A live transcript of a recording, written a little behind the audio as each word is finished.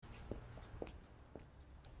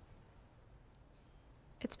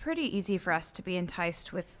It's pretty easy for us to be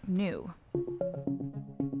enticed with new.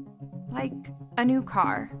 Like a new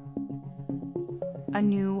car, a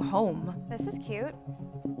new home, This is cute.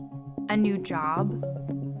 a new job,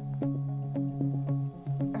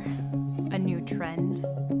 a new trend,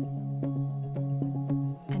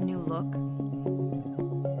 a new look,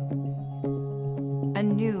 a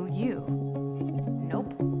new you.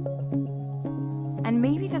 Nope. And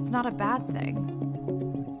maybe that's not a bad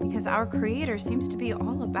thing, because our Creator seems to be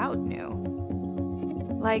all about new.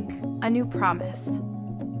 Like a new promise,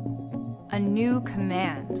 a new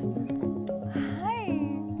command, Hi.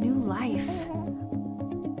 new life,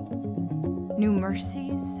 new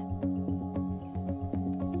mercies,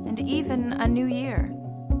 and even a new year.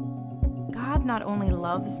 God not only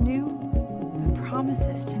loves new, but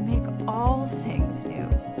promises to make all things new.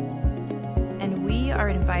 And we are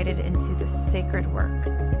invited into this sacred work.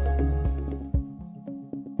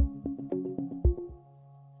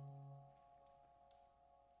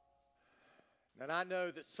 And I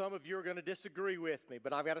know that some of you are going to disagree with me,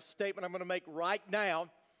 but I've got a statement I'm going to make right now.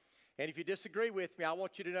 And if you disagree with me, I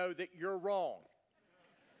want you to know that you're wrong.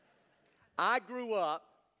 I grew up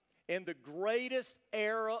in the greatest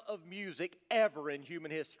era of music ever in human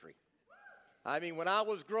history. I mean, when I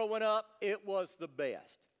was growing up, it was the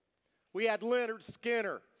best. We had Leonard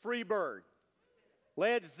Skinner, Freebird,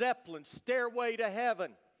 Led Zeppelin, Stairway to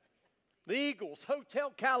Heaven, the Eagles,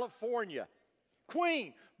 Hotel California,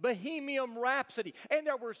 Queen, Bohemian Rhapsody, and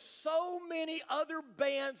there were so many other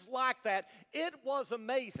bands like that. It was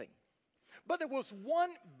amazing. But there was one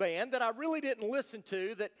band that I really didn't listen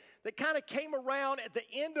to that kind of came around at the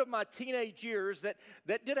end of my teenage years that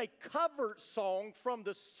did a cover song from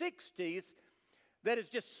the 60s that is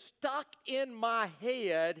just stuck in my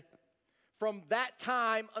head from that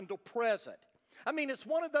time until present. I mean, it's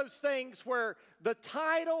one of those things where the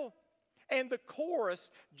title and the chorus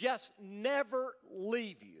just never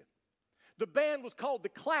leave you. The band was called The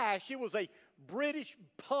Clash. It was a British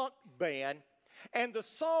punk band, and the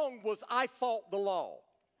song was I Fought the Law.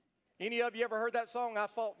 Any of you ever heard that song, I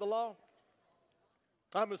Fought the Law?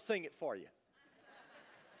 I'm going to sing it for you.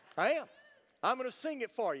 I am. I'm going to sing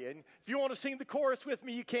it for you. And if you want to sing the chorus with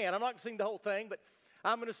me, you can. I'm not going to sing the whole thing, but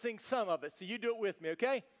I'm going to sing some of it. So you do it with me,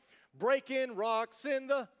 okay? Breaking rocks in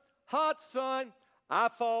the hot sun. I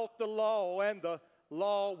fought the law and the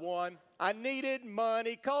law won. I needed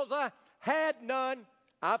money because I had none.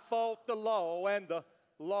 I fought the law and the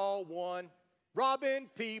law won. Robbing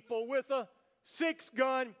people with a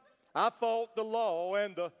 6-gun. I fought the law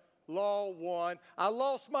and the law won. I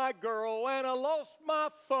lost my girl and I lost my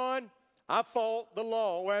fun. I fought the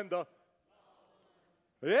law and the...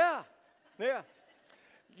 Yeah.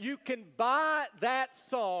 You can buy that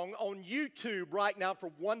song on YouTube right now for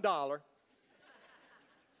 $1.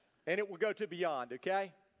 And it will go to beyond,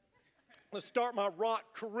 okay? Let's start my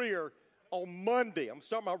rock career on Monday. I'm going to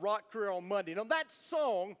start my rock career on Monday. Now, that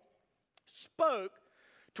song spoke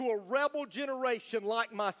to a rebel generation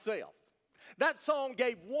like myself. That song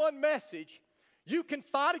gave one message. You can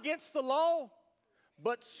fight against the law,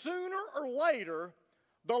 but sooner or later,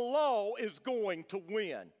 the law is going to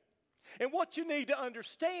win. And what you need to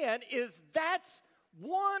understand is that's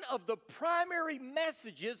one of the primary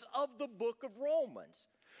messages of the book of Romans.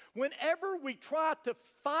 Whenever we try to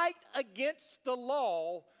fight against the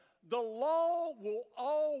law will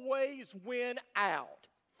always win out.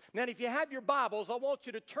 Now, if you have your Bibles, I want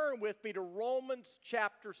you to turn with me to Romans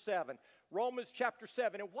chapter 7. Romans chapter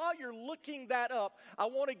 7. And while you're looking that up, I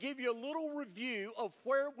want to give you a little review of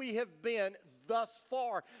where we have been thus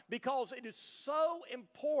far, because it is so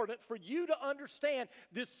important for you to understand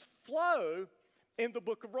this flow in the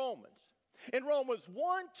book of Romans. In Romans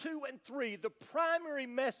 1, 2, and 3, the primary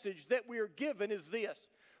message that we are given is this: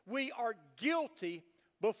 we are guilty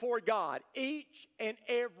before God, each and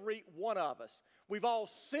every one of us. We've all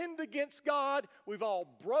sinned against God. We've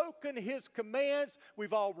all broken His commands.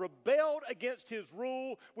 We've all rebelled against His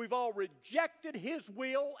rule. We've all rejected His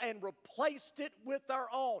will and replaced it with our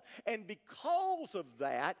own. And because of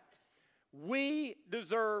that, we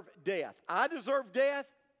deserve death. I deserve death.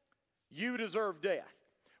 You deserve death.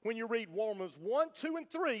 When you read Romans 1, 2, and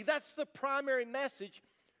 3, that's the primary message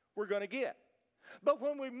we're going to get. But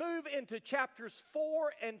when we move into chapters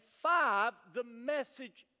 4 and 5, the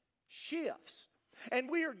message shifts. And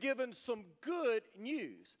we are given some good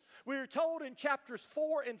news. We are told in chapters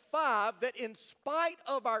 4 and 5 that in spite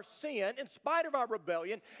of our sin, in spite of our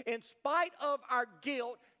rebellion, in spite of our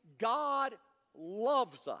guilt, God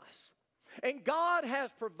loves us. And God has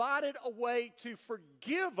provided a way to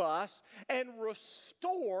forgive us and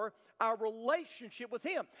restore our relationship with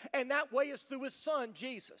Him. And that way is through His Son,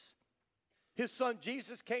 Jesus. His son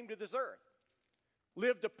Jesus came to this earth,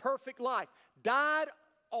 lived a perfect life, died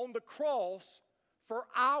on the cross for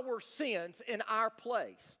our sins in our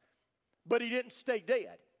place. But he didn't stay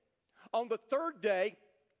dead. On the third day,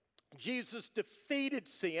 Jesus defeated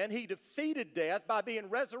sin. He defeated death by being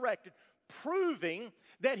resurrected, proving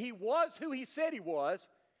that he was who he said he was,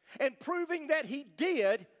 and proving that he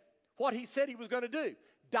did what he said he was going to do,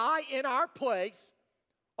 die in our place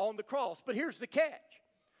on the cross. But here's the catch.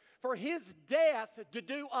 For his death to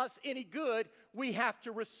do us any good, we have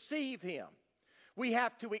to receive him. We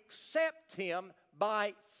have to accept him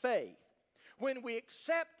by faith. When we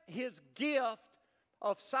accept his gift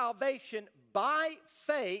of salvation by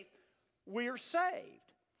faith, we are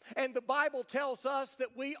saved. And the Bible tells us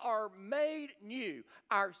that we are made new.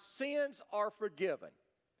 Our sins are forgiven.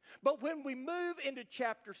 But when we move into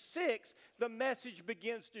chapter 6, the message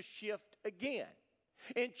begins to shift again.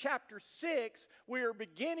 In chapter 6, we are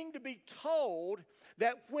beginning to be told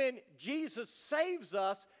that when Jesus saves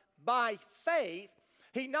us by faith,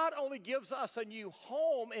 he not only gives us a new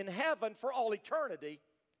home in heaven for all eternity,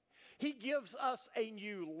 he gives us a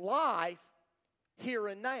new life here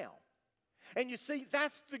and now. And you see,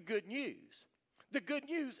 that's the good news. The good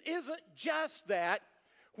news isn't just that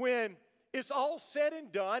when it's all said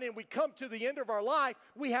and done and we come to the end of our life,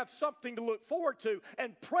 we have something to look forward to.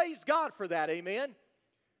 And praise God for that, amen?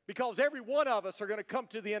 Because every one of us are going to come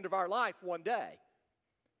to the end of our life one day.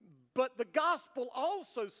 But the gospel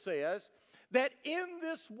also says that in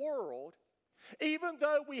this world, even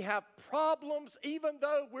though we have problems, even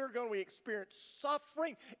though we're going to experience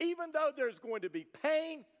suffering, even though there's going to be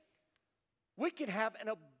pain, we can have an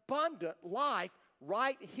abundant life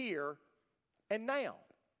right here and now.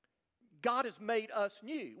 God has made us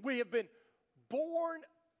new. We have been born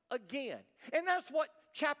again. And that's what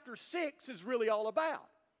chapter 6 is really all about.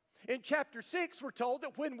 In chapter 6, we're told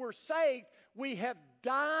that when we're saved, we have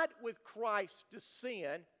died with Christ to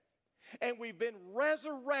sin, and we've been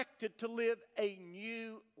resurrected to live a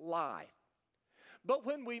new life. But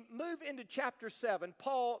when we move into chapter 7,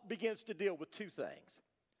 Paul begins to deal with two things.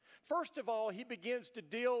 First of all, he begins to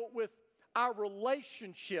deal with our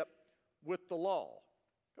relationship with the law.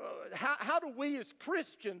 How do we as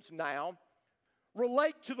Christians now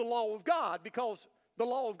relate to the law of God? Because the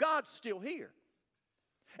law of God's still here.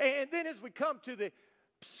 And then as we come to the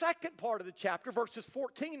second part of the chapter, verses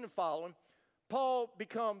 14 and following, Paul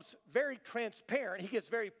becomes very transparent. He gets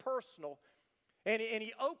very personal. And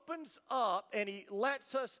he opens up and he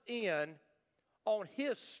lets us in on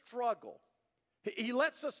his struggle. He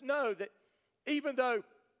lets us know that even though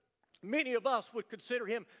many of us would consider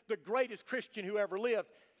him the greatest Christian who ever lived,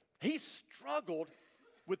 he struggled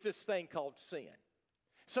with this thing called sin.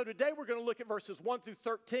 So today we're going to look at verses 1 through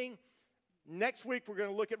 13. Next week we're going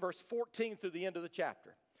to look at verse 14 through the end of the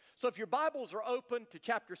chapter. So if your Bibles are open to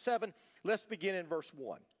chapter 7, let's begin in verse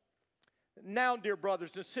 1. Now, dear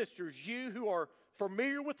brothers and sisters, you who are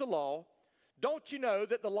familiar with the law, don't you know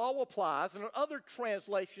that the law applies, and other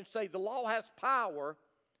translations say the law has power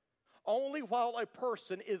only while a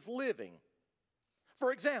person is living.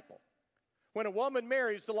 For example, when a woman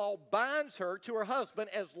marries, the law binds her to her husband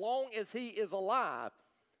as long as he is alive.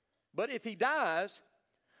 But if he dies,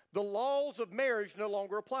 the laws of marriage no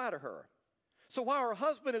longer apply to her. So while her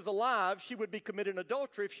husband is alive, she would be committing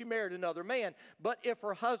adultery if she married another man. But if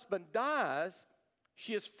her husband dies,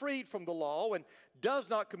 she is freed from the law and does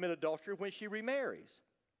not commit adultery when she remarries.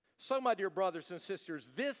 So, my dear brothers and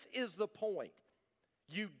sisters, this is the point.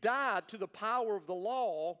 You died to the power of the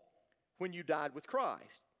law when you died with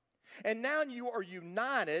Christ. And now you are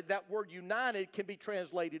united. That word united can be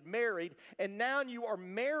translated married. And now you are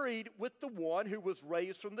married with the one who was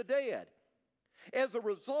raised from the dead. As a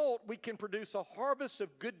result, we can produce a harvest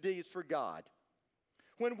of good deeds for God.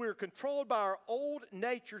 When we're controlled by our old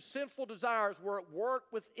nature, sinful desires were at work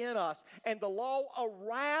within us, and the law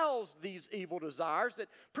aroused these evil desires that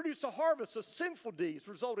produce a harvest of sinful deeds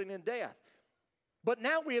resulting in death. But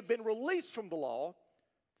now we have been released from the law,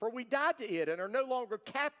 for we died to it and are no longer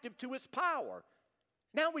captive to its power.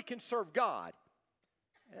 Now we can serve God,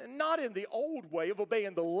 not in the old way of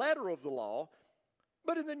obeying the letter of the law,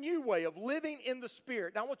 but in the new way of living in the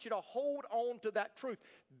Spirit. Now I want you to hold on to that truth.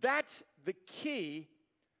 That's the key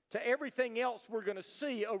to everything else we're going to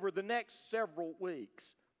see over the next several weeks.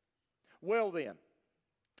 Well then,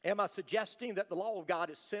 am I suggesting that the law of God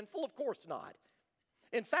is sinful? Of course not.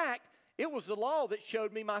 In fact, it was the law that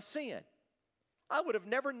showed me my sin. I would have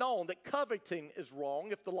never known that coveting is wrong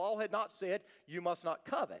if the law had not said, you must not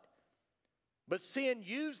covet. But sin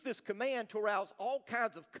used this command to arouse all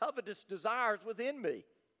kinds of covetous desires within me.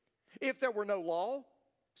 If there were no law,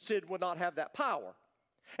 sin would not have that power.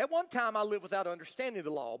 At one time, I lived without understanding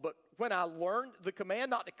the law, but when I learned the command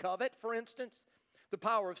not to covet, for instance, the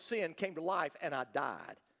power of sin came to life and I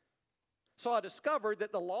died. So I discovered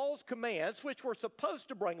that the law's commands, which were supposed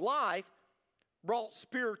to bring life, brought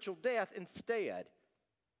spiritual death instead.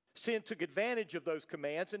 Sin took advantage of those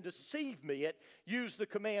commands and deceived me. It used the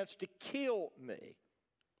commands to kill me.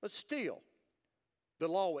 But still, the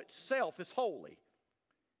law itself is holy,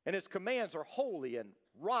 and its commands are holy and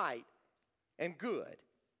right and good.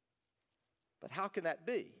 But how can that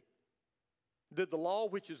be? Did the law,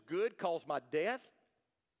 which is good, cause my death?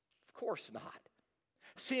 Of course not.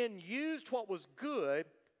 Sin used what was good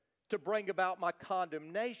to bring about my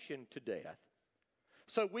condemnation to death.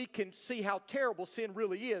 So we can see how terrible sin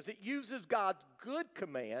really is. It uses God's good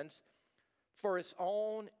commands for its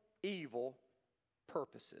own evil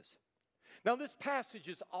purposes. Now, this passage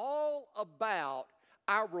is all about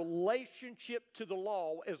our relationship to the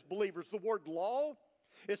law as believers. The word law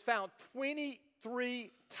is found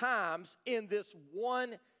 23 times in this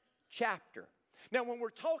one chapter. Now, when we're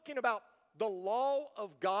talking about the law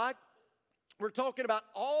of God, we're talking about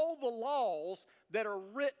all the laws that are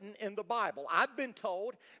written in the Bible. I've been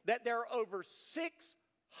told that there are over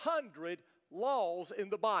 600 laws in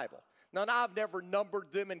the Bible. Now, I've never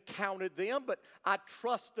numbered them and counted them, but I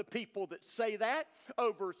trust the people that say that.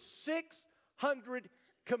 Over 600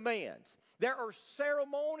 commands. There are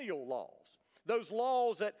ceremonial laws. Those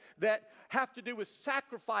laws that have to do with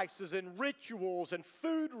sacrifices and rituals and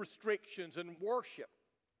food restrictions and worship.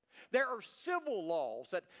 There are civil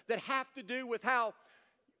laws that have to do with how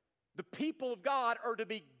the people of God are to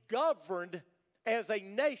be governed as a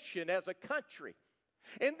nation, as a country.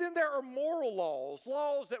 And then there are moral laws,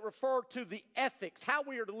 laws that refer to the ethics, how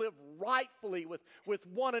we are to live rightfully with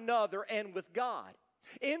one another and with God.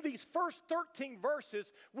 In these first 13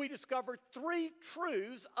 verses, we discover 3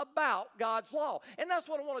 truths about God's law. And that's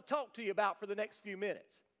what I want to talk to you about for the next few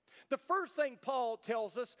minutes. The first thing Paul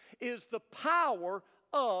tells us is the power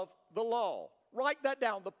of the law. Write that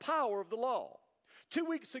down, the power of the law. 2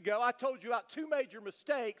 weeks ago, I told you about 2 major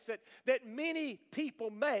mistakes that many people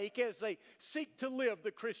make as they seek to live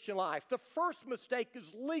the Christian life. The first mistake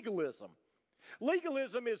is legalism.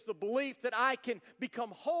 Legalism is the belief that I can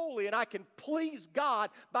become holy and I can please God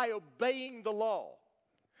by obeying the law.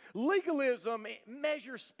 Legalism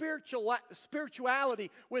measures spirituality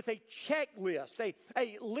with a checklist,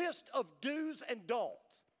 a list of do's and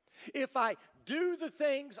don'ts. If I do the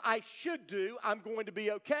things I should do, I'm going to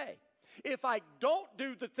be okay. If I don't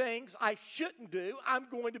do the things I shouldn't do, I'm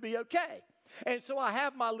going to be okay. And so I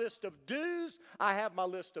have my list of do's, I have my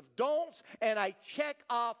list of don'ts, and I check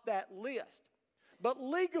off that list. But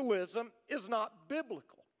legalism is not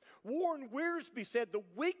biblical. Warren Wiersbe said the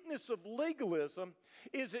weakness of legalism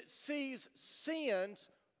is it sees sins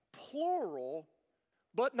plural,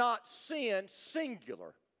 but not sin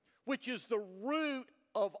singular, which is the root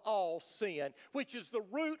of all sin, which is the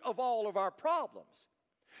root of all of our problems.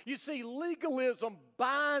 You see, legalism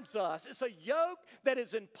binds us. It's a yoke that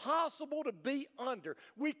is impossible to be under.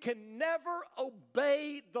 We can never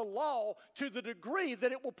obey the law to the degree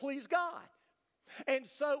that it will please God. And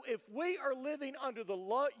so if we are living under the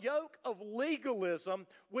yoke of legalism,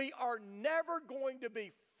 we are never going to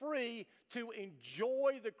be free to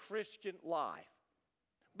enjoy the Christian life.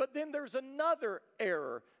 But then there's another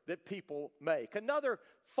error that people make, another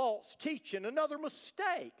false teaching, another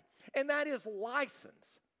mistake, and that is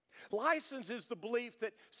license. License is the belief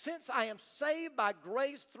that since I am saved by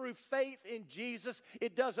grace through faith in Jesus,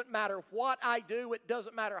 it doesn't matter what I do, it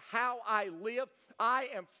doesn't matter how I live, I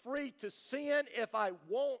am free to sin if I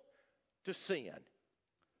want to sin.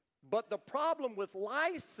 But the problem with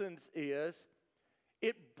license is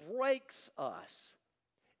it breaks us,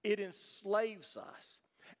 it enslaves us,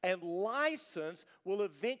 and license will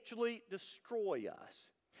eventually destroy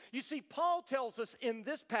us. You see, Paul tells us in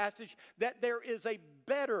this passage that there is a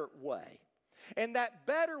better way. And that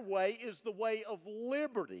better way is the way of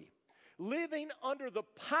liberty, living under the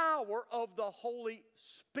power of the Holy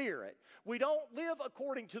Spirit. We don't live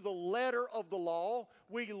according to the letter of the law.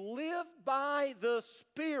 We live by the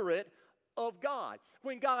Spirit of God.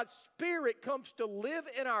 When God's Spirit comes to live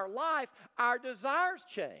in our life, our desires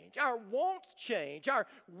change, our wants change, our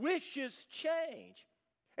wishes change.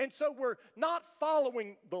 And so we're not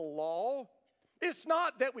following the law. It's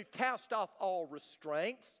not that we've cast off all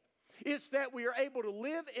restraints. It's that we are able to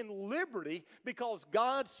live in liberty because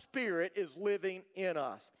God's Spirit is living in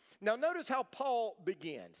us. Now notice how Paul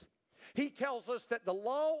begins. He tells us that the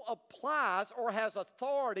law applies or has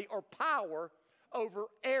authority or power over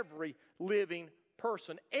every living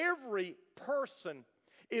person. Every person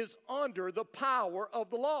is under the power of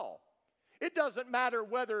the law. It doesn't matter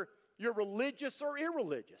whether you're religious or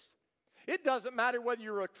irreligious. It doesn't matter whether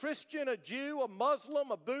you're a Christian, a Jew, a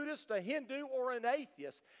Muslim, a Buddhist, a Hindu, or an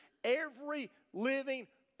atheist. Every living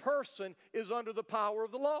person is under the power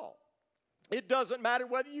of the law. It doesn't matter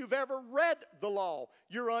whether you've ever read the law,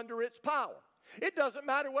 you're under its power. It doesn't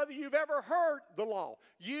matter whether you've ever heard the law,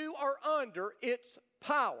 you are under its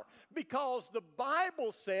power. Because the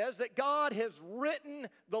Bible says that God has written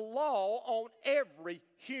the law on every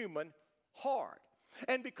human heart.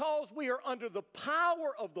 And because we are under the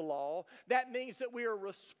power of the law, that means that we are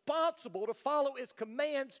responsible to follow its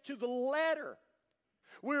commands to the letter.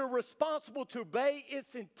 We are responsible to obey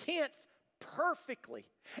its intents perfectly.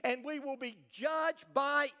 And we will be judged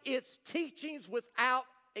by its teachings without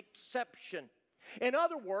exception. In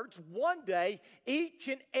other words, one day, each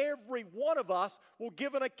and every one of us will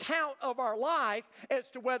give an account of our life as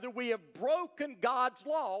to whether we have broken God's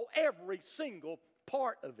law, every single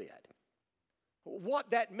part of it. What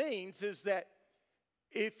that means is that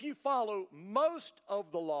if you follow most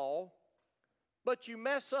of the law, but you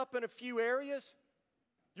mess up in a few areas,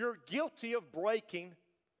 you're guilty of breaking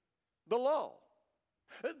the law.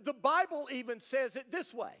 The Bible even says it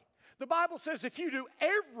this way. The Bible says if you do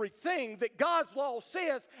everything that God's law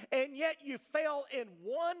says, and yet you fail in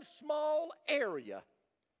one small area,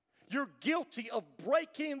 you're guilty of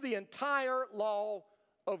breaking the entire law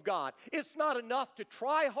of God. It's not enough to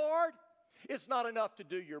try hard. It's not enough to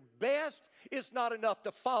do your best. It's not enough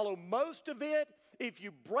to follow most of it. If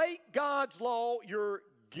you break God's law, you're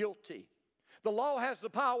guilty. The law has the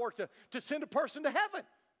power to send a person to heaven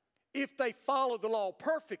if they follow the law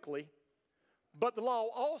perfectly. But the law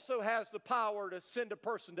also has the power to send a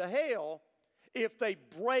person to hell if they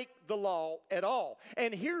break the law at all.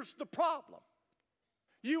 And here's the problem.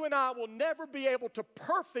 You and I will never be able to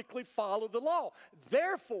perfectly follow the law.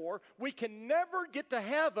 Therefore, we can never get to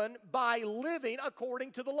heaven by living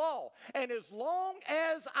according to the law. And as long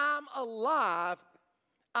as I'm alive,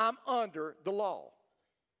 I'm under the law.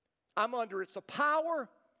 I'm under its power.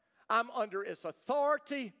 I'm under its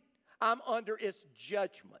authority. I'm under its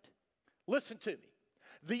judgment. Listen to me.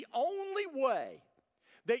 The only way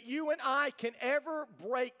that you and I can ever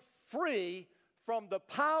break free from the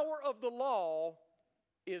power of the law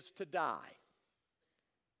is to die.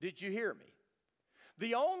 Did you hear me?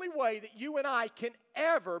 The only way that you and I can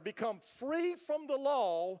ever become free from the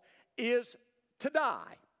law is to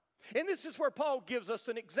die. And this is where Paul gives us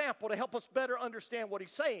an example to help us better understand what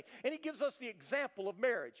he's saying. And he gives us the example of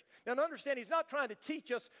marriage. Now, understand, he's not trying to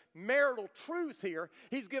teach us marital truth here.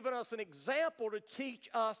 He's given us an example to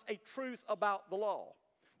teach us a truth about the law.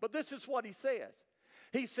 But this is what he says.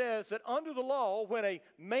 He says that under the law, when a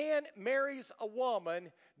man marries a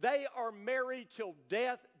woman, they are married till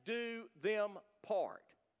death do them part.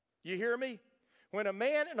 You hear me? When a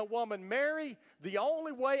man and a woman marry, the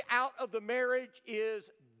only way out of the marriage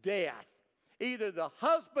is death. Either the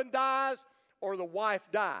husband dies or the wife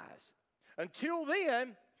dies. Until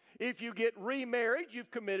then, if you get remarried,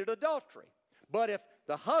 you've committed adultery. But if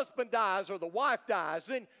the husband dies or the wife dies,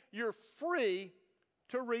 then you're free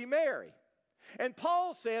to remarry. And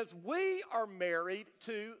Paul says we are married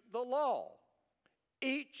to the law,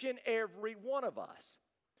 each and every one of us.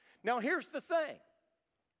 Now here's the thing.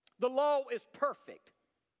 The law is perfect.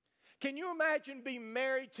 Can you imagine being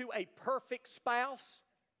married to a perfect spouse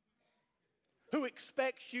who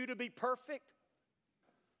expects you to be perfect?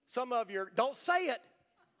 Some of you, don't say it.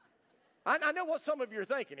 I know what some of you are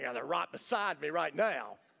thinking. Yeah, they're right beside me right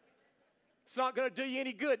now. It's not going to do you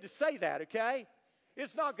any good to say that, okay?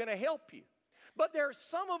 It's not going to help you. But there are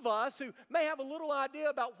some of us who may have a little idea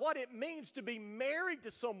about what it means to be married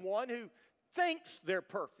to someone who thinks they're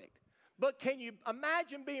perfect. But can you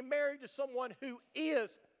imagine being married to someone who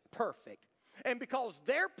is perfect? And because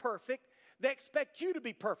they're perfect, they expect you to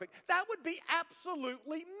be perfect. That would be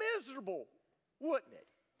absolutely miserable, wouldn't it?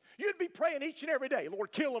 You'd be praying each and every day,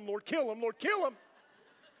 Lord, kill him, Lord, kill him, Lord, kill him.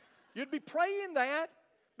 You'd be praying that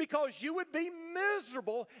because you would be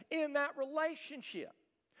miserable in that relationship.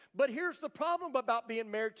 But here's the problem about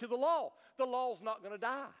being married to the law. The law's not going to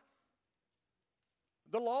die.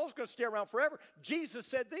 The law's going to stay around forever. Jesus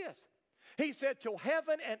said this. He said, till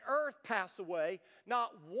heaven and earth pass away,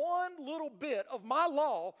 not one little bit of my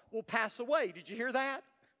law will pass away. Did you hear that?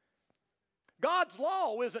 God's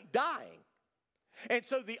law isn't dying. And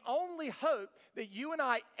so the only hope that you and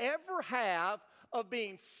I ever have of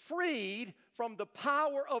being freed from the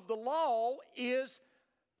power of the law is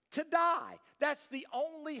to die. That's the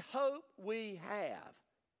only hope we have.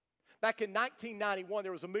 Back in 1991,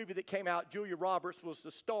 there was a movie that came out. Julia Roberts was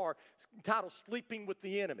the star, entitled Sleeping with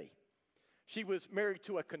the Enemy. She was married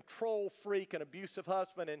to a control freak, an abusive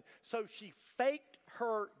husband, and so she faked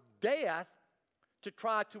her death to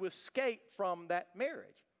try to escape from that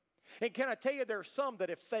marriage. And can I tell you, there are some that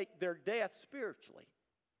have faked their death spiritually.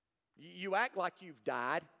 You act like you've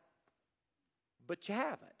died, but you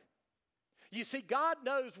haven't. You see, God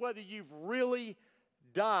knows whether you've really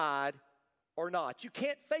died or not. You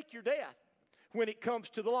can't fake your death when it comes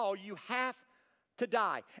to the law. You have to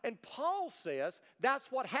die. And Paul says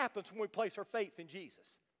that's what happens when we place our faith in Jesus.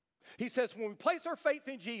 He says when we place our faith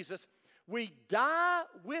in Jesus, we die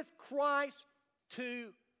with Christ to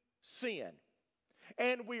sin.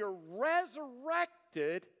 And we are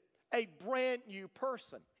resurrected a brand new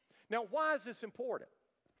person. Now, why is this important?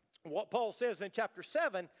 What Paul says in chapter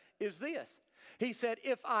 7 is this. He said,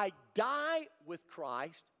 if I die with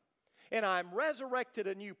Christ and I'm resurrected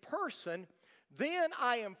a new person, then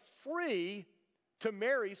I am free to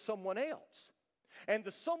marry someone else. And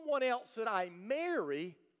the someone else that I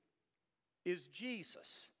marry is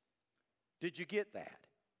Jesus. Did you get that?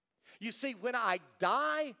 You see, when I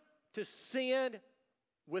die to sin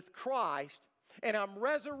with Christ and I'm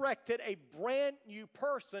resurrected a brand new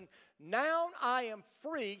person, now I am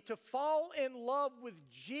free to fall in love with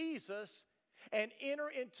Jesus and enter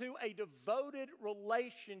into a devoted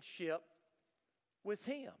relationship with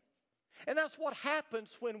Him. And that's what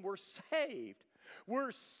happens when we're saved.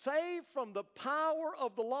 We're saved from the power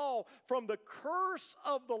of the law, from the curse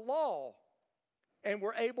of the law, and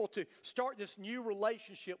we're able to start this new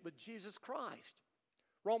relationship with Jesus Christ.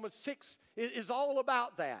 Romans 6 is all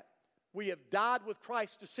about that. We have died with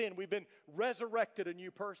Christ to sin. We've been resurrected a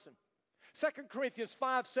new person. 2 Corinthians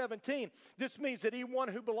 5:17, this means that anyone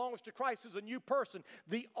who belongs to Christ is a new person.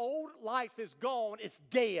 The old life is gone, it's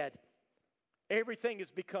dead. Everything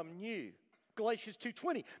has become new. Galatians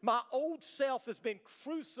 2:20, my old self has been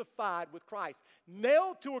crucified with Christ,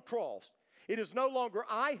 nailed to a cross. It is no longer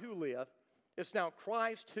I who live, it's now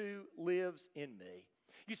Christ who lives in me.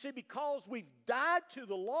 You see, because we've died to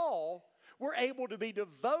the law, we're able to be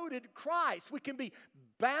devoted to Christ. We can be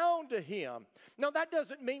bound to Him. Now, that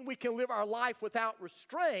doesn't mean we can live our life without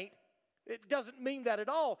restraint. It doesn't mean that at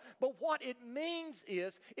all. But what it means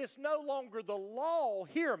is it's no longer the law,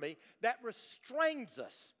 hear me, that restrains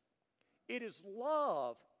us. It is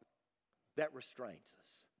love that restrains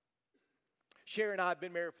us. Sherry and I have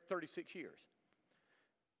been married for 36 years.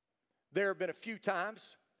 There have been a few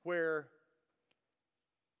times where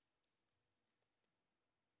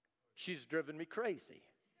she's driven me crazy.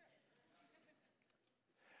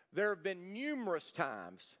 There have been numerous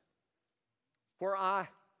times where I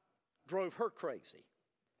drove her crazy.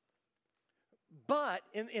 But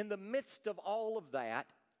in the midst of all of that,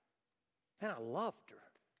 man, I loved her.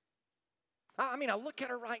 I mean, I look at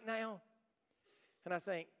her right now, and I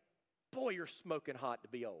think, boy, you're smoking hot to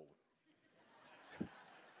be old.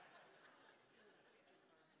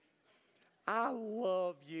 I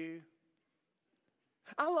love you.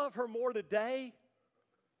 I love her more today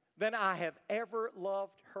than I have ever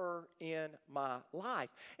loved her in my life.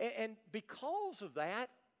 And because of that,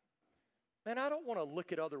 man, I don't want to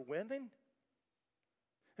look at other women.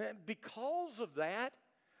 And because of that,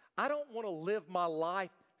 I don't want to live my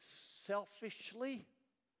life selfishly.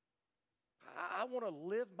 I want to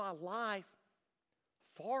live my life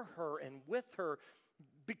for her and with her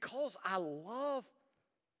because I love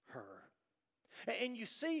her. And you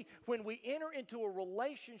see, when we enter into a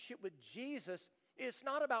relationship with Jesus, it's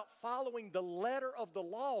not about following the letter of the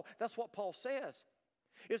law. That's what Paul says.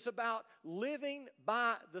 It's about living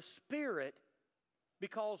by the Spirit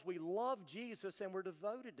because we love Jesus and we're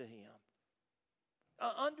devoted to Him.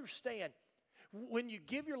 Understand, when you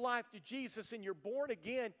give your life to Jesus and you're born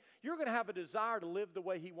again, you're going to have a desire to live the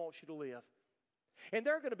way He wants you to live. And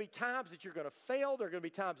there are going to be times that you're going to fail. There are going to be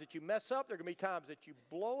times that you mess up. There are going to be times that you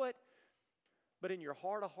blow it. But in your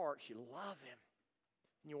heart of hearts, you love Him.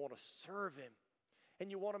 And you want to serve Him. And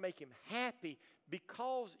you want to make Him happy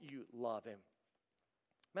because you love Him.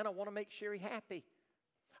 Man, I want to make Sherry happy.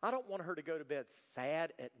 I don't want her to go to bed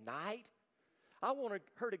sad at night. I want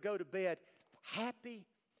her to go to bed happy,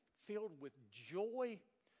 filled with joy,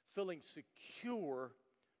 feeling secure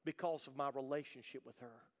because of my relationship with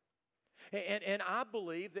her. And I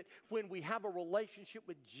believe that when we have a relationship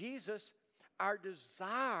with Jesus, our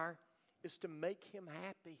desire is to make Him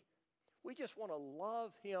happy. We just want to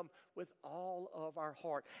love Him with all of our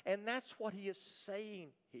heart. And that's what He is saying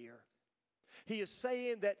here. He is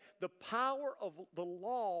saying that the power of the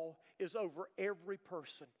law is over every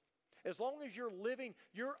person. As long as you're living,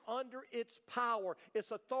 you're under its power,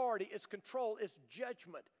 its authority, its control, its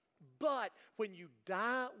judgment. But when you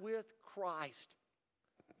die with Christ,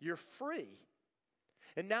 you're free.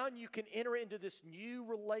 And now you can enter into this new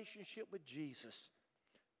relationship with Jesus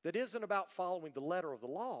that isn't about following the letter of the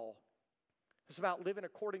law. It's about living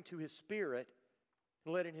according to His Spirit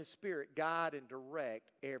and letting His Spirit guide and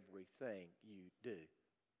direct everything you do.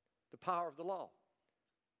 The power of the law.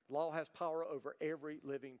 The law has power over every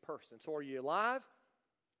living person. So are you alive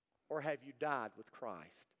or have you died with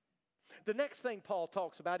Christ? The next thing Paul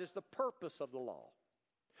talks about is the purpose of the law.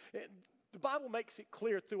 The Bible makes it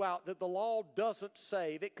clear throughout that the law doesn't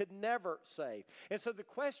save. It could never save. And so the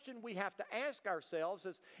question we have to ask ourselves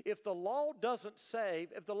is, if the law doesn't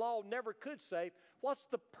save, if the law never could save, what's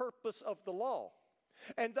the purpose of the law?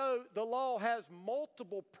 And though the law has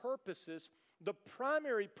multiple purposes, the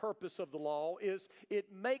primary purpose of the law is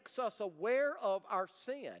it makes us aware of our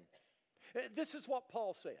sin. This is what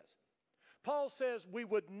Paul says. Paul says we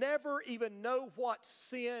would never even know what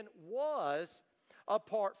sin was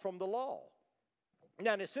apart from the law.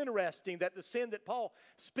 Now, and it's interesting that the sin that Paul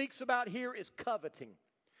speaks about here is coveting.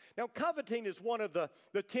 Now, coveting is one of the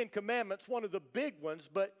Ten Commandments, one of the big ones,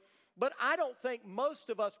 but I don't think most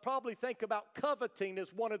of us probably think about coveting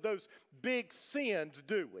as one of those big sins,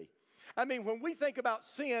 do we? I mean, when we think about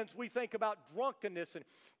sins, we think about drunkenness and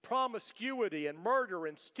promiscuity and murder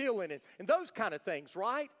and stealing and those kind of things,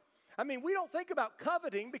 right? I mean, we don't think about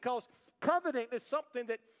coveting because coveting is something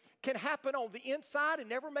that can happen on the inside and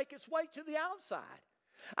never make its way to the outside.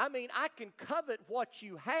 I mean, I can covet what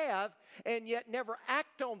you have and yet never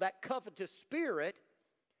act on that covetous spirit,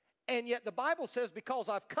 and yet the Bible says because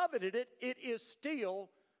I've coveted it, it is still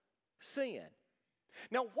sin.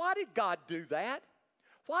 Now, why did God do that?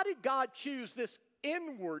 Why did God choose this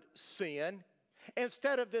inward sin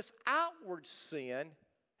instead of this outward sin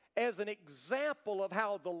as an example of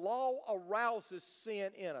how the law arouses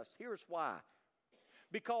sin in us? Here's why.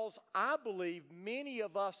 Because I believe many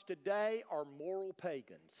of us today are moral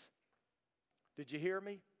pagans. Did you hear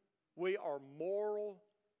me? We are moral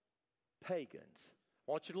pagans.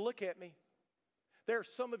 I want you to look at me. There are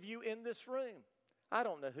some of you in this room. I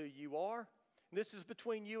don't know who you are. This is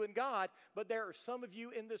between you and God, but there are some of you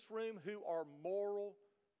in this room who are moral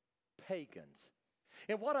pagans.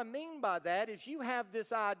 And what I mean by that is you have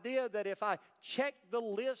this idea that if I check the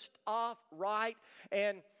list off right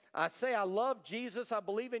and I say I love Jesus, I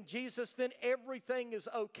believe in Jesus, then everything is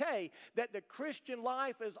okay. That the Christian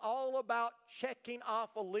life is all about checking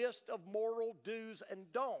off a list of moral do's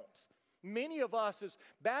and don'ts. Many of us as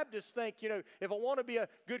Baptists think, if I want to be a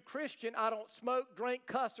good Christian, I don't smoke, drink,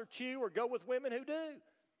 cuss, or chew, or go with women who do.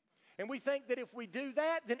 And we think that if we do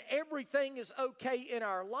that, then everything is okay in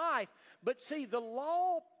our life. But see, the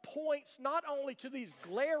law points not only to these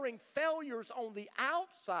glaring failures on the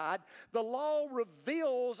outside, the law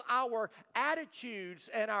reveals our attitudes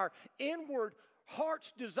and our inward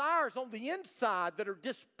heart's desires on the inside that are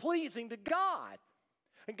displeasing to God.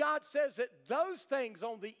 And God says that those things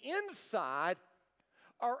on the inside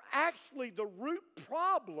are actually the root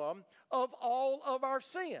problem of all of our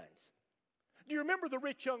sins. Do you remember the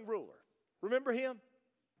rich young ruler? Remember him?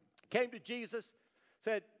 Came to Jesus,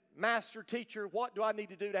 said, Master, teacher, what do I need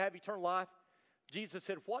to do to have eternal life? Jesus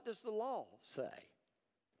said, what does the law say?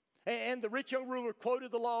 And the rich young ruler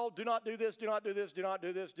quoted the law, do not do this, do not do this, do not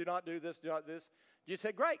do this, do not do this, do not do this. Jesus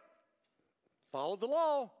said, great, follow the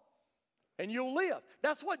law and you'll live.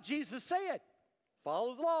 That's what Jesus said.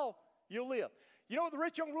 Follow the law, you'll live. You know what the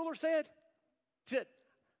rich young ruler said? He said,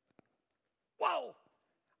 whoa,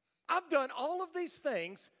 I've done all of these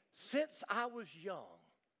things since I was young.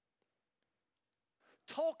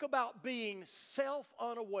 Talk about being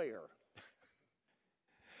self-unaware.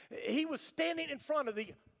 He was standing in front of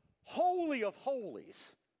the Holy of Holies,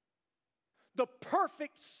 the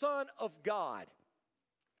perfect Son of God,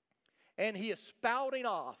 and he is spouting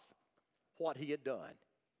off what he had done.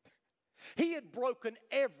 He had broken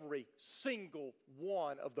every single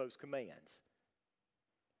one of those commands,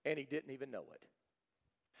 and he didn't even know it.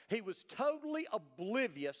 He was totally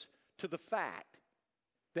oblivious to the fact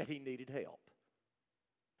that he needed help.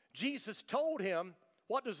 Jesus told him,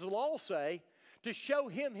 what does the law say? To show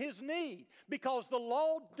him his need, because the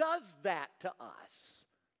law does that to us.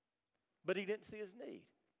 But he didn't see his need.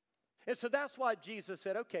 And so that's why Jesus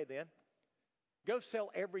said, okay then, go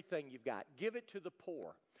sell everything you've got. Give it to the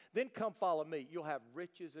poor. Then come follow me. You'll have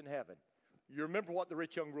riches in heaven. You remember what the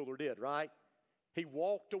rich young ruler did, right? He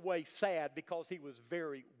walked away sad because he was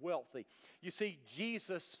very wealthy. You see,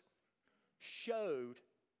 Jesus showed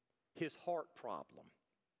his heart problem.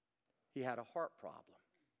 He had a heart problem.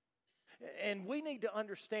 And we need to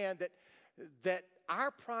understand that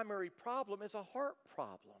our primary problem is a heart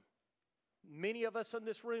problem. Many of us in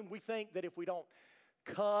this room, we think that if we don't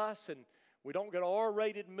cuss and we don't go to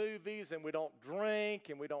R-rated movies, and we don't drink,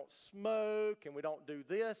 and we don't smoke, and we don't do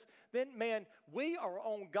this, then, man, we are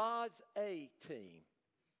on God's A team.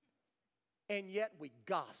 And yet we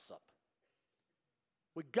gossip.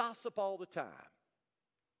 We gossip all the time.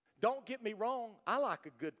 Don't get me wrong, I like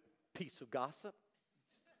a good piece of gossip.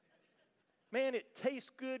 Man, it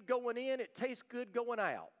tastes good going in, it tastes good going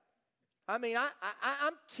out. I mean,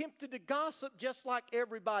 I'm tempted to gossip just like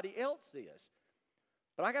everybody else is.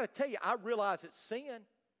 But I got to tell you, I realize it's sin.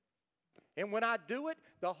 And when I do it,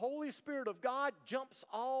 the Holy Spirit of God jumps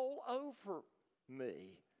all over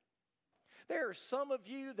me. There are some of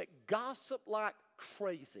you that gossip like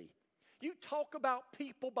crazy. You talk about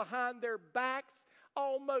people behind their backs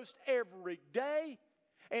almost every day,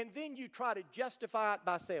 and then you try to justify it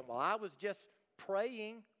by saying, well, I was just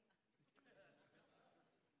praying.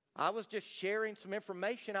 I was just sharing some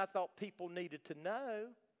information I thought people needed to know.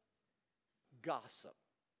 Gossip.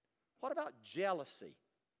 What about jealousy?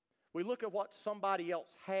 We look at what somebody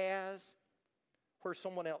else has, where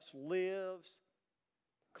someone else lives,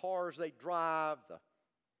 cars they drive, the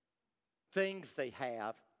things they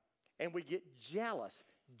have, and we get jealous.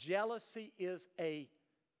 Jealousy is a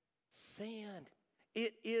sin.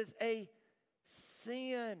 It is a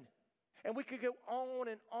sin. And we could go on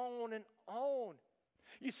and on and on.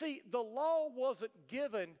 You see, the law wasn't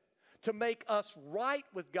given to make us right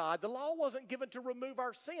with God. The law wasn't given to remove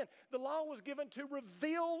our sin. The law was given to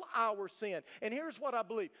reveal our sin. And here's what I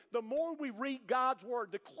believe. The more we read God's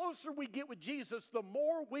Word, the closer we get with Jesus, the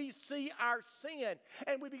more we see our sin.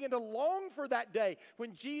 And we begin to long for that day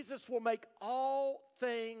when Jesus will make all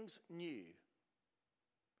things new.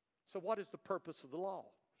 So what is the purpose of the law?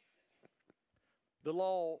 The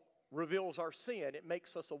law reveals our sin. It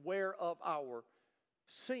makes us aware of our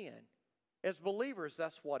sin. As believers,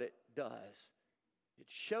 that's what it does. It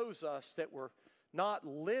shows us that we're not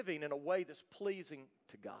living in a way that's pleasing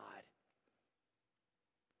to God.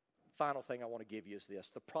 Final thing I want to give you is this: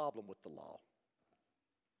 the problem with the law.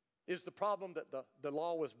 Is the problem that the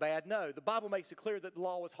law was bad? No. The Bible makes it clear that the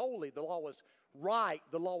law was holy, the law was right,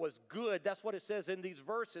 the law was good. That's what it says in these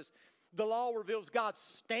verses. The law reveals God's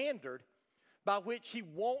standard by which He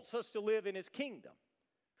wants us to live in His kingdom.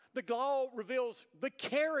 The law reveals the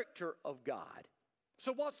character of God.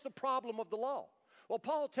 So what's the problem of the law? Well,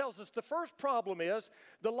 Paul tells us the first problem is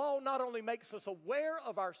the law not only makes us aware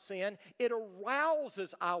of our sin, it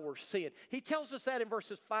arouses our sin. He tells us that in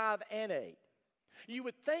verses 5 and 8. You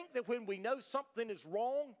would think that when we know something is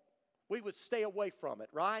wrong, we would stay away from it,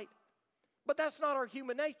 right? But that's not our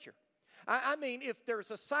human nature. I mean, if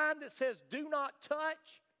there's a sign that says do not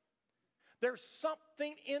touch, there's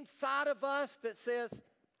something inside of us that says,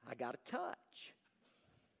 I got to touch.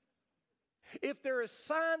 If there is a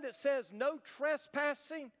sign that says no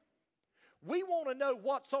trespassing, we want to know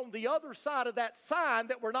what's on the other side of that sign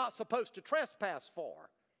that we're not supposed to trespass for.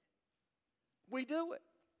 We do it.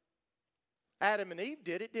 Adam and Eve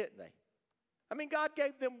did it, didn't they? I mean, God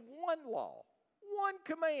gave them one law, one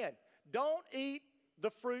command. Don't eat the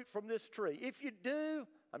fruit from this tree. If you do,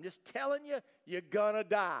 I'm just telling you, you're going to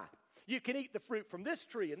die. You can eat the fruit from this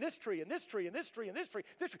tree and this tree and this tree and this tree and this tree,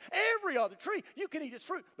 this tree. Every other tree, you can eat its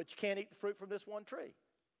fruit, but you can't eat the fruit from this one tree.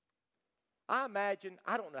 I imagine,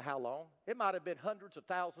 I don't know how long. It might have been hundreds of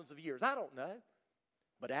thousands of years. I don't know.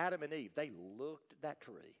 But Adam and Eve, they looked at that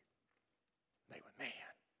tree. They went, man,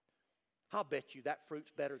 I'll bet you that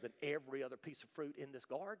fruit's better than every other piece of fruit in this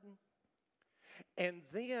garden. And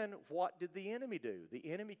then what did the enemy do?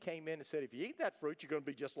 The enemy came in and said, if you eat that fruit, you're going to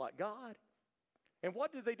be just like God. And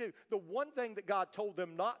what did they do? The one thing that God told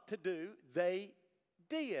them not to do, they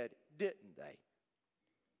did, didn't they?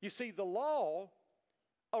 You see, the law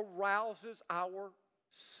arouses our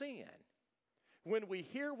sin. When we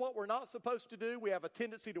hear what we're not supposed to do, we have a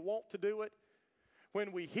tendency to want to do it.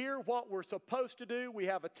 When we hear what we're supposed to do, we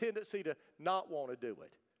have a tendency to not want to do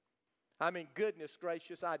it. I mean, goodness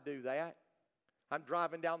gracious, I do that. I'm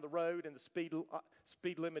driving down the road and the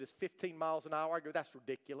speed limit is 15 miles an hour. I go, that's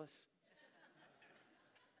ridiculous.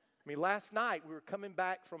 I mean, last night we were coming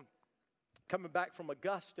back from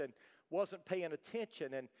Augusta and wasn't paying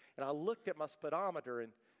attention, and I looked at my speedometer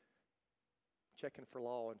and checking for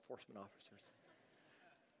law enforcement officers.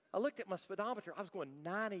 I looked at my speedometer. I was going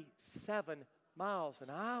 97 miles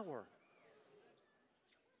an hour.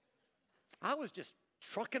 I was just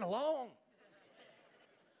trucking along.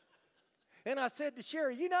 And I said to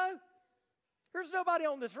Sherry, you know, there's nobody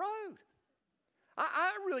on this road.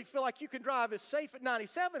 I really feel like you can drive as safe at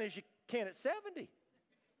 97 as you can at 70.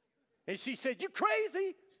 And she said, you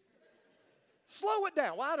crazy? Slow it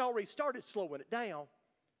down. Well, I'd already started slowing it down,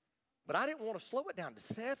 but I didn't want to slow it down to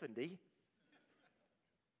 70.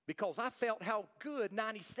 because I felt how good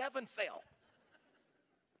 97 felt.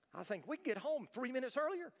 I was thinking, we can get home 3 minutes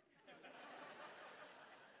earlier.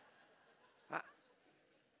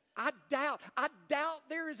 I doubt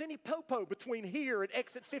there is any popo between here and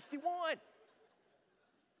exit 51.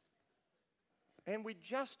 And we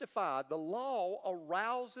justify the law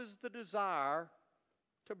arouses the desire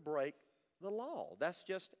to break the law. That's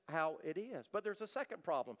just how it is. But there's a second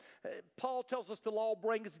problem. Paul tells us the law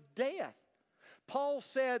brings death. Paul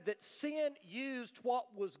said that sin used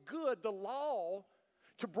what was good, the law,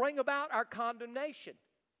 to bring about our condemnation.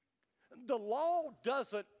 The law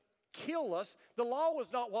doesn't kill us. The law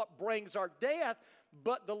is not what brings our death,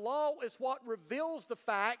 but the law is what reveals the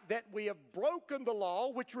fact that we have broken the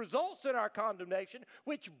law, which results in our condemnation,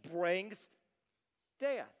 which brings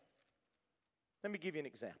death. Let me give you an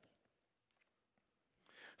example.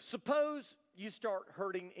 Suppose you start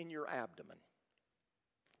hurting in your abdomen,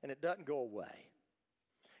 and it doesn't go away.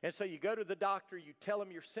 And so you go to the doctor, you tell him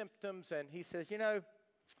your symptoms, and he says,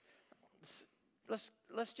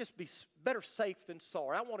 let's just be better safe than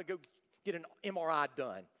sorry. I want to go get an MRI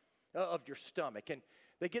done of your stomach. And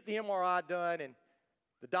they get the MRI done, and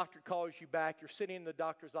the doctor calls you back. You're sitting in the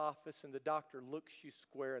doctor's office, and the doctor looks you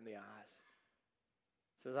square in the eyes.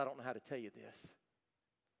 Says, I don't know how to tell you this,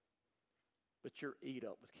 but you're eat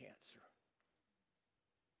up with cancer.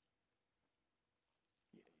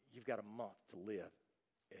 You've got a month to live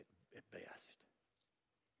at best.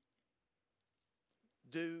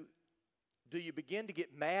 Do you begin to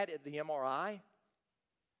get mad at the MRI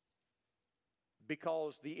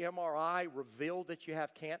because the MRI revealed that you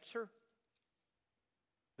have cancer?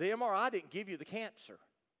 The MRI didn't give you the cancer.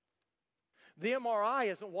 The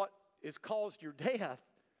MRI isn't what has caused your death.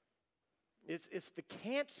 It's the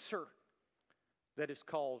cancer that has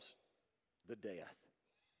caused the death.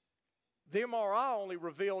 The MRI only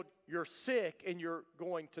revealed you're sick and you're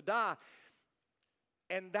going to die.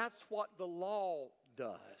 And that's what the law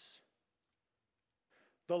does.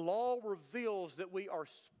 The law reveals that we are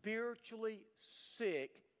spiritually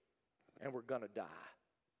sick and we're going to die.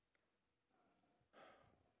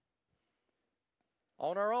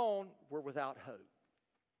 On our own, we're without hope.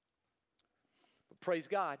 But praise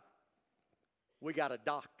God, we got a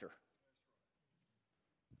doctor.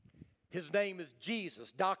 His name is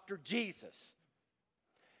Jesus, Dr. Jesus.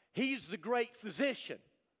 He's the great physician.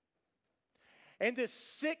 And this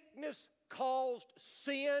sickness-caused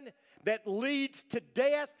sin that leads to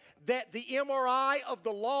death, that the MRI of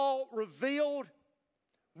the law revealed,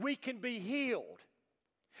 we can be healed.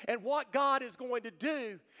 And what God is going to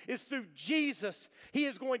do is through Jesus, He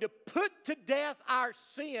is going to put to death our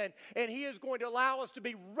sin, and He is going to allow us to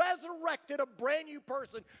be resurrected, a brand new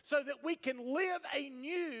person, so that we can live a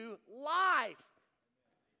new life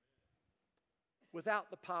without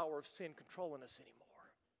the power of sin controlling us anymore.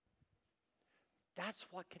 That's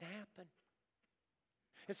what can happen.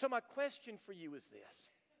 And so my question for you is this.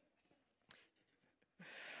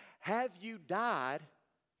 Have you died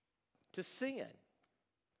to sin?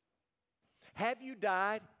 Have you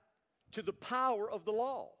died to the power of the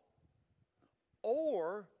law?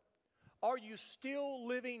 Or are you still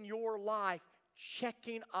living your life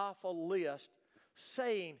checking off a list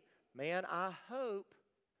saying, man, I hope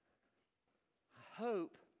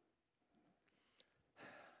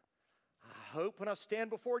when I stand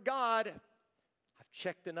before God, I've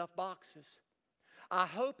checked enough boxes. I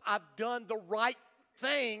hope I've done the right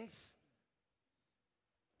things.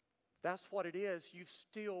 That's what it is. You've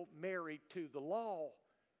still married to the law.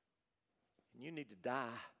 And you need to die.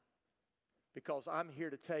 Because I'm here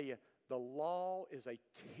to tell you, the law is a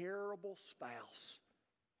terrible spouse.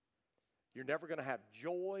 You're never going to have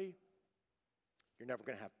joy. You're never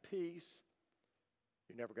going to have peace.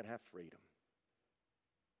 You're never going to have freedom.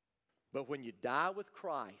 But when you die with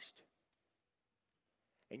Christ,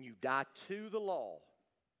 and you die to the law,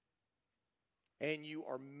 and you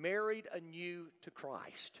are married anew to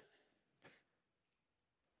Christ,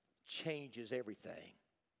 changes everything.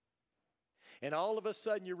 And all of a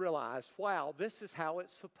sudden you realize, wow, this is how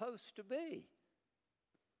it's supposed to be.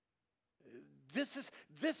 This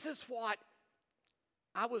is what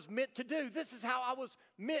I was meant to do. This is how I was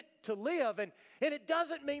meant to live. And it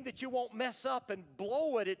doesn't mean that you won't mess up and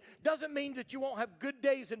blow it. It doesn't mean that you won't have good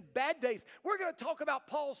days and bad days. We're going to talk about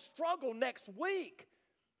Paul's struggle next week.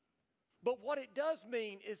 But what it does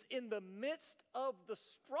mean is in the midst of the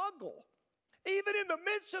struggle, even in the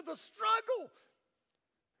midst of the struggle,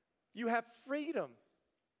 you have freedom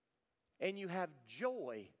and you have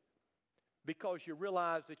joy because you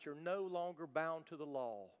realize that you're no longer bound to the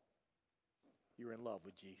law. You're in love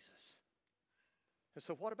with Jesus. And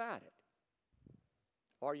so what about it?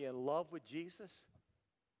 Are you in love with Jesus?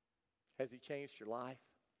 Has He changed your life?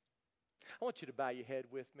 I want you to bow your head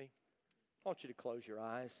with me. I want you to close your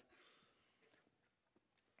eyes.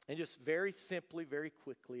 And just very simply, very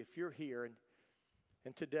quickly, if you're here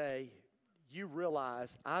and today you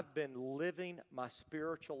realize I've been living my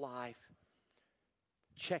spiritual life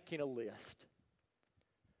checking a list.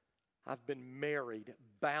 I've been married,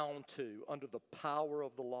 bound to, under the power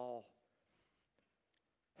of the law.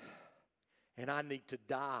 And I need to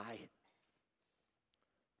die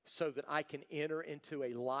so that I can enter into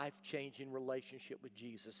a life-changing relationship with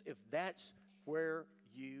Jesus. If that's where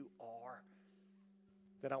you are,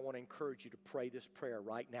 then I want to encourage you to pray this prayer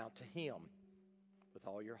right now to Him with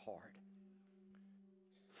all your heart.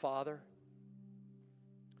 Father,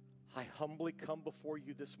 I humbly come before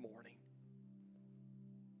you this morning,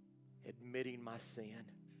 admitting my sin.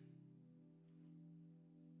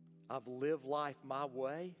 I've lived life my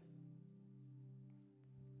way.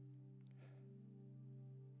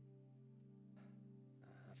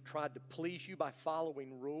 I've tried to please you by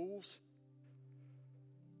following rules,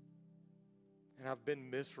 and I've been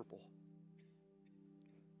miserable.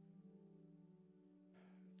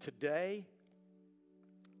 Today,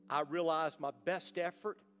 I realize my best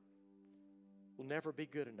effort will never be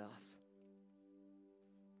good enough.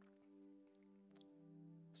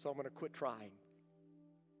 So I'm going to quit trying.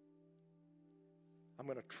 I'm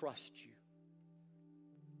going to trust you.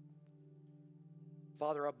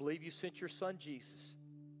 Father, I believe you sent your Son Jesus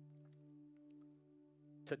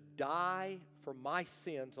to die for my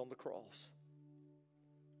sins on the cross.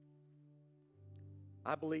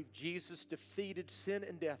 I believe Jesus defeated sin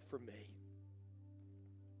and death for me.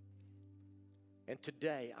 And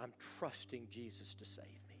today, I'm trusting Jesus to save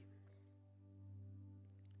me.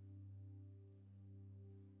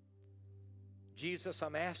 Jesus,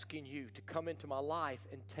 I'm asking you to come into my life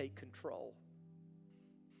and take control.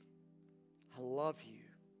 I love you.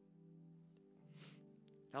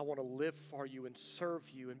 I want to live for you and serve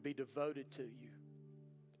you and be devoted to you.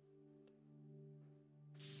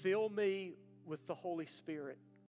 Fill me with the Holy Spirit.